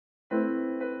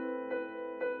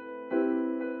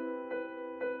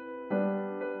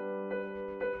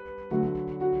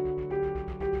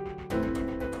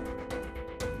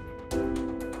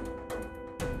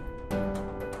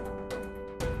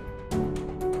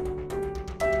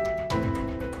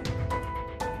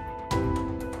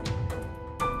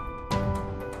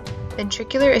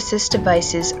Ventricular assist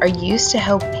devices are used to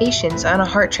help patients on a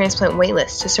heart transplant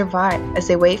waitlist to survive as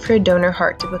they wait for a donor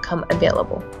heart to become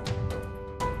available.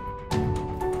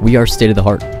 We are State of the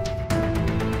Heart.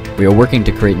 We are working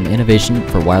to create an innovation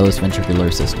for wireless ventricular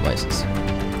assist devices.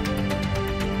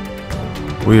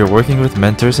 We are working with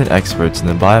mentors and experts in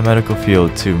the biomedical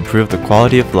field to improve the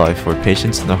quality of life for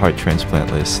patients in the heart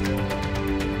transplant list.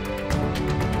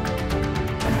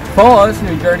 Follow us in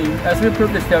your journey as we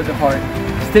improve the state of the heart.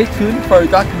 Stay tuned for our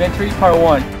documentary Part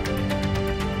 1.